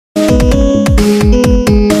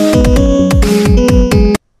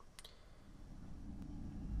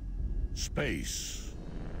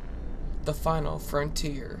The final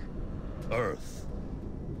frontier. Earth.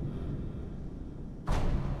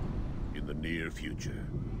 In the near future,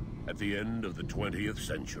 at the end of the 20th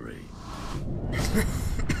century.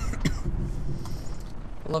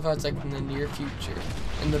 I love how it's like in the near future,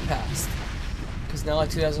 in the past. Because now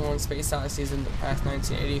like 2001 Space Odyssey is in the past,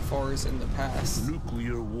 1984 is in the past.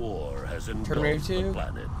 Nuclear war has Terminator engulfed 2? the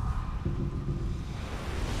planet.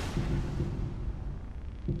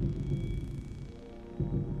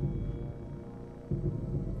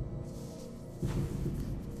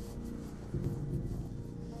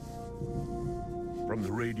 From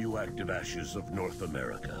the radioactive ashes of North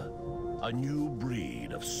America, a new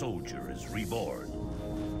breed of soldier is reborn.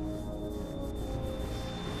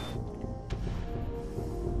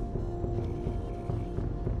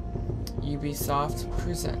 Ubisoft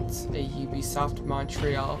presents a Ubisoft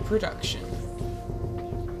Montreal production.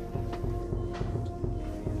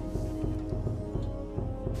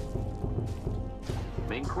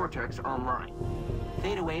 Main cortex online.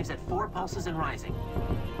 Theta waves at 4 pulses and rising.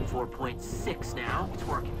 4.6 now, it's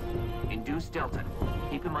working. Induce delta.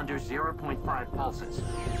 Keep him under 0.5 pulses.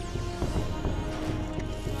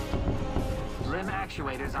 Limb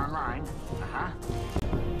actuators online.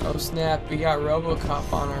 Oh snap, we got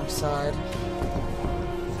RoboCop on our side.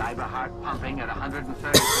 Cyber heart pumping at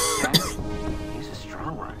 130%. He's a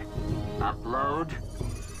strong one. Upload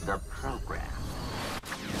the program.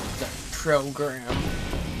 The program.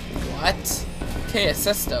 What? KS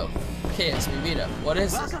Sesto. KS Mimita. What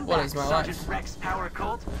is this? Welcome What back, is my Sergeant life? Rex Power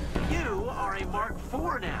Cult. You are a Mark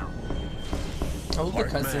IV now. I love the Part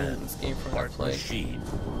cutscene man, in this game from I part played. machine,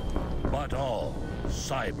 but all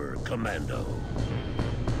cyber commando.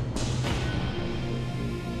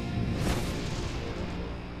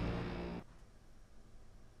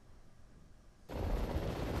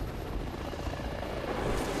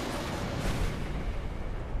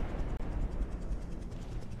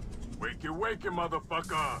 Wakey,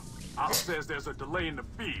 motherfucker! Op says there's a delay in the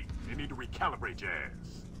feed. You need to recalibrate your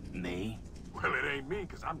ass. Me? Well, it ain't me,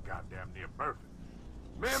 because I'm goddamn near perfect.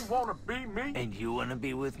 Men wanna be me? And you wanna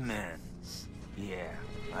be with men? Yeah,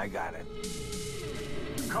 I got it.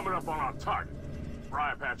 Coming up on our target.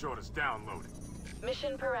 Briar Patch orders downloaded.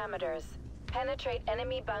 Mission parameters. Penetrate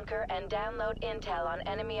enemy bunker and download intel on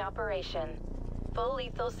enemy operation. Full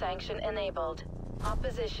lethal sanction enabled.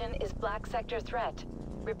 Opposition is Black Sector threat.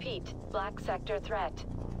 Repeat, Black Sector threat.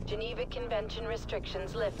 Geneva Convention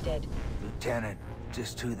restrictions lifted. Lieutenant,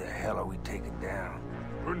 just who the hell are we taking down?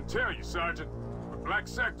 Couldn't tell you, Sergeant. But Black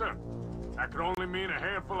Sector, that could only mean a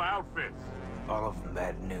handful of outfits. All of them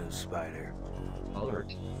bad news, Spider.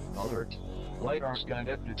 Alert. Alert. LiDAR scan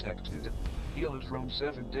detected. Heliotrone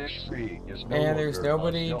 7-3 is no And there's longer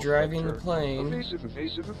nobody a driving the sector. plane.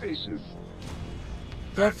 Evasive.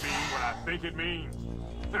 Yep. That means what I think it means.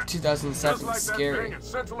 2007 Just like that scary. thing in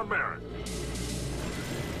Central America.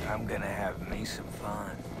 I'm gonna have me some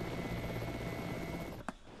fun.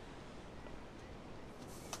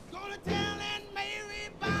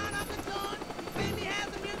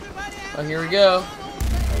 Oh, here we go.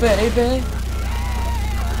 Baby.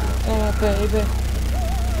 Oh, baby.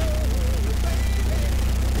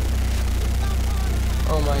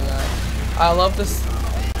 Oh my god. I love this.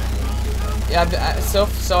 Yeah,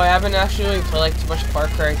 so I haven't actually played like too much Far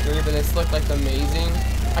Cry 3, but this looked like amazing.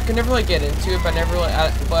 I could never really get into it, but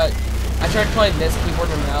but I tried playing this keyboard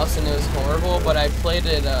and mouse and it was horrible. But I played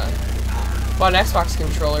it on an Xbox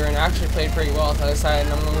controller and I actually played pretty well. So I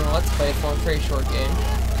decided I'm gonna let's play it for a pretty short game.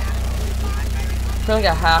 For like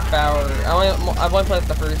a half hour. I've only played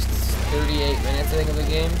the first 38 minutes I think of the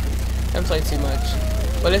game. I haven't played too much,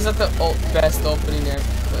 but it's not the best opening ever.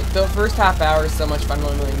 Like, the first half hour is so much fun. I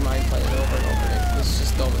don't really mind playing it over and over again. It's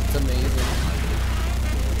just it's amazing.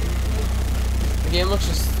 The game looks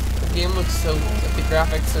so. The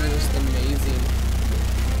graphics are just amazing.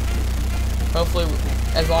 Hopefully,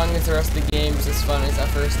 as long as the rest of the game is as fun as that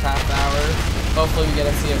first half hour, hopefully we get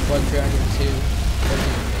to see a Blood Dragon 2. That'd be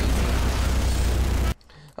amazing.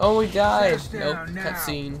 Oh, we died. Nope.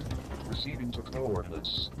 Cutscene. Proceeding to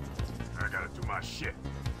coordinates. I gotta do my shit.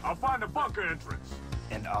 I'll find the bunker entrance.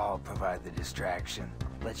 And I'll provide the distraction.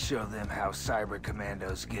 Let's show them how cyber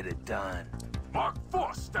commandos get it done. Mark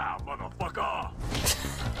IV style, motherfucker.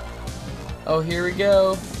 Oh, here we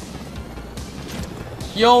go.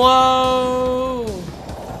 YOLO!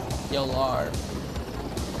 YOLAR.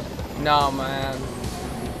 Nah, man.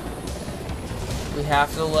 We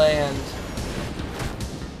have to land.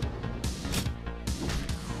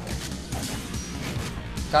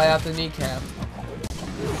 Got out the kneecap.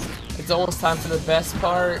 It's almost time for the best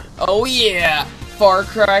part. Oh yeah! Far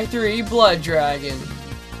Cry 3 Blood Dragon.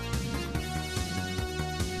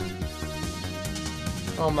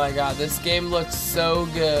 Oh my god, this game looks so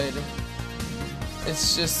good.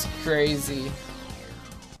 It's just crazy.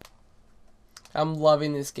 I'm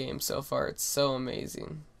loving this game so far. It's so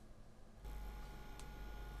amazing.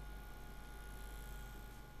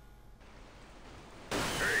 Hey,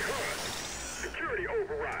 Hunt! Security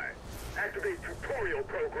override. Activate tutorial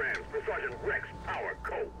programs for Sergeant Rex Power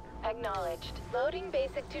Coat. Acknowledged. Loading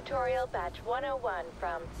basic tutorial batch 101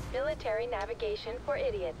 from Military Navigation for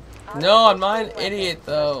Idiots. No, I'm not an idiot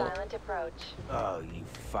though. Silent approach. Oh, you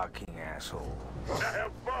fucking asshole.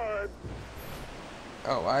 Have fun!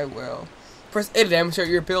 Oh, I will. Press A to demonstrate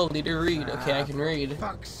your ability to read. Okay, I can read. For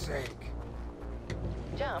fuck's sake.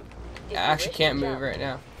 Jump. I actually can't move right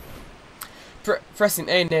now. Pressing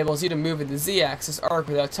A enables you to move in the Z-axis arc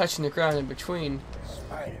without touching the ground in between.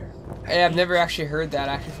 Spider. Hey, I've never actually heard that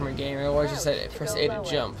actually from a game. I always just said press A to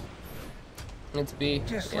jump. It's B.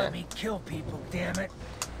 Just Yeah. let me kill people, damn it.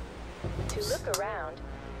 To look around.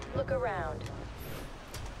 Look around.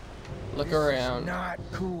 Look This is around. not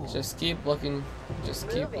cool. Just keep looking. Just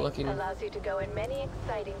keep Moving looking. allows you to go in many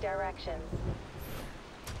exciting directions.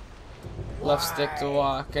 Left stick to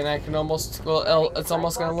walk, and I can almost. Well, it's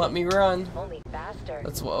almost gonna let me run. Only faster.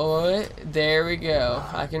 Let's. What? There we go.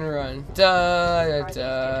 I can run. Da da Are these da.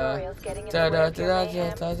 tutorials getting in Da the way da of your da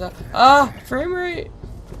mayhem? da da. Ah, frame rate.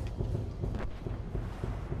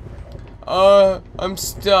 I'm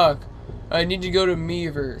stuck. I need to go to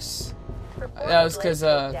Miiverse. That was because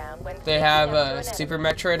they have Super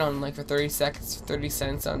Metroid on like for 30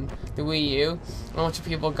 cents on the Wii U. A bunch of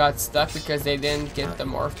people got stuck because they didn't get the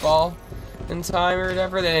morph ball in time or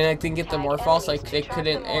whatever. They didn't get the morph ball, so like they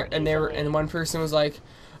couldn't. And one person was like,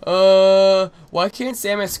 why can't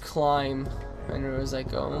Samus climb?" And it was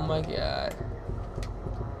like, oh my god.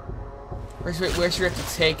 Where should we have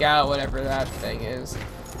to take out whatever that thing is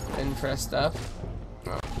and press stuff?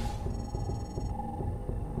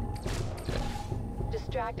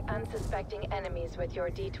 Distract unsuspecting enemies with your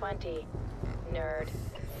D20. Nerd.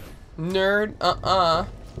 Nerd,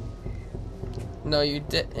 No, you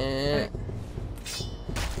didn't.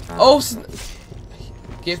 Oh,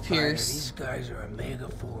 get Pierce. These guys are a mega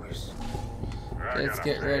force. Let's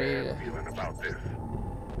get ready to. Feeling about this.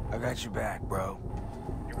 I got your back, bro.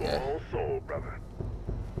 You all soul, brother.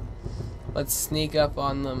 Let's sneak up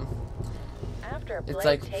on them. After a blade It's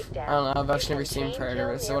like, takedown, I don't know, I've you actually never can seen chain Predator,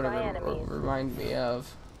 kill but so what nearby it enemies. remind me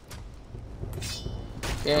of.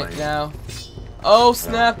 Okay, now. Oh,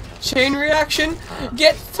 snap! Chain reaction!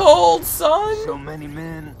 Get told, son! So many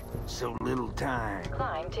men, so little time.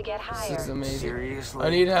 Climb to get higher. This is amazing. Seriously? I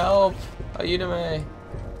need help! Ayúdame.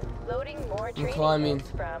 Loading more training climbing.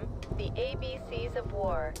 moves from the ABCs of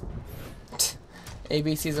War.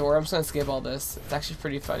 ABCs of War. I'm just gonna skip all this. It's actually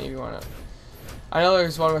pretty funny if you wanna. I know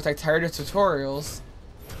there's one with like tired of tutorials.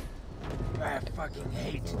 I fucking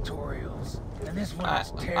hate tutorials. And this one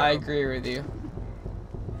is terrible. I agree with you.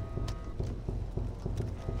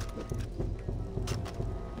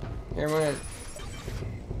 Here, I'm gonna.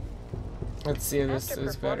 Let's see if this After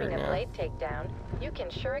is better performing a now. blade takedown, you can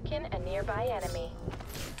shuriken a nearby enemy.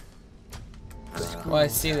 Well, I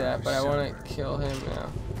see that, but I want to kill him now.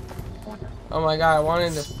 Oh my god, I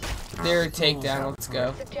wanted to. There, takedown. Let's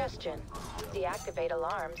go. Suggestion: deactivate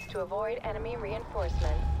alarms to avoid enemy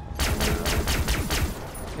reinforcements.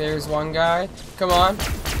 There's one guy. Come on.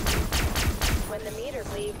 When the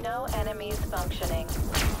meters leave no enemies functioning.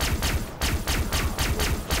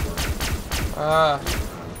 Ah.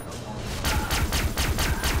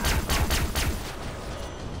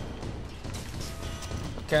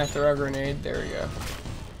 Can I throw a grenade? There we go.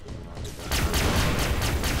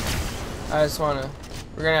 I just wanna.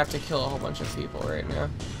 We're gonna have to kill a whole bunch of people right now.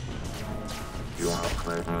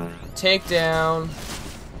 Take down.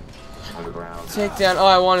 Take down. Oh,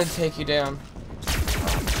 I wanted to take you down.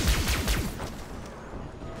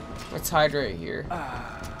 Let's hide right here.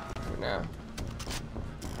 For now.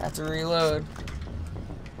 Have to reload.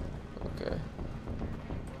 Okay.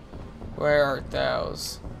 Where art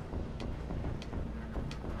thous?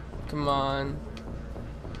 Come on.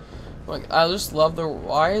 Like, I just love the.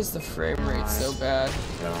 Why is the frame rate so bad?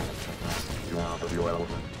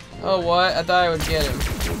 Oh, what? I thought I would get him.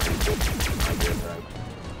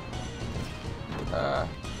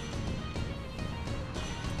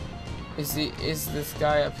 Is this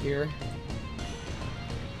guy up here?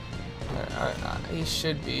 He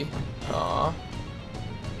should be. Aw.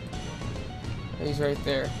 He's right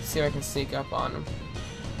there. Let's see if I can sneak up on him.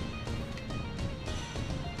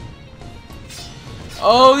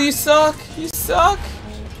 Oh, you suck! You suck!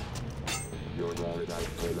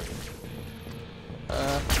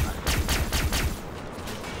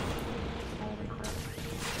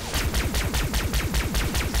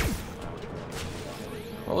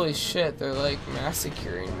 Holy shit, they're like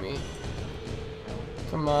massacring me.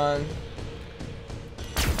 Come on.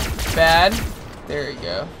 Bad. There we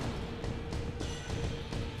go.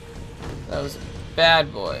 That was a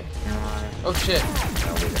bad boy. Oh shit.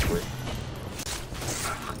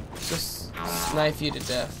 Just knife you to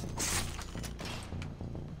death.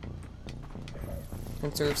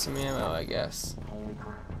 Conserve some ammo, I guess.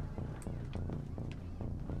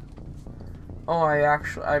 Oh,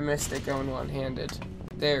 I missed it going one-handed.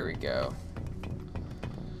 There we go.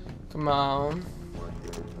 Come on.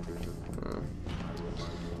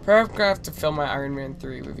 Probably gonna have to film my Iron Man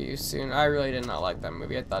 3 review soon. I really did not like that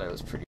movie. I thought it was pretty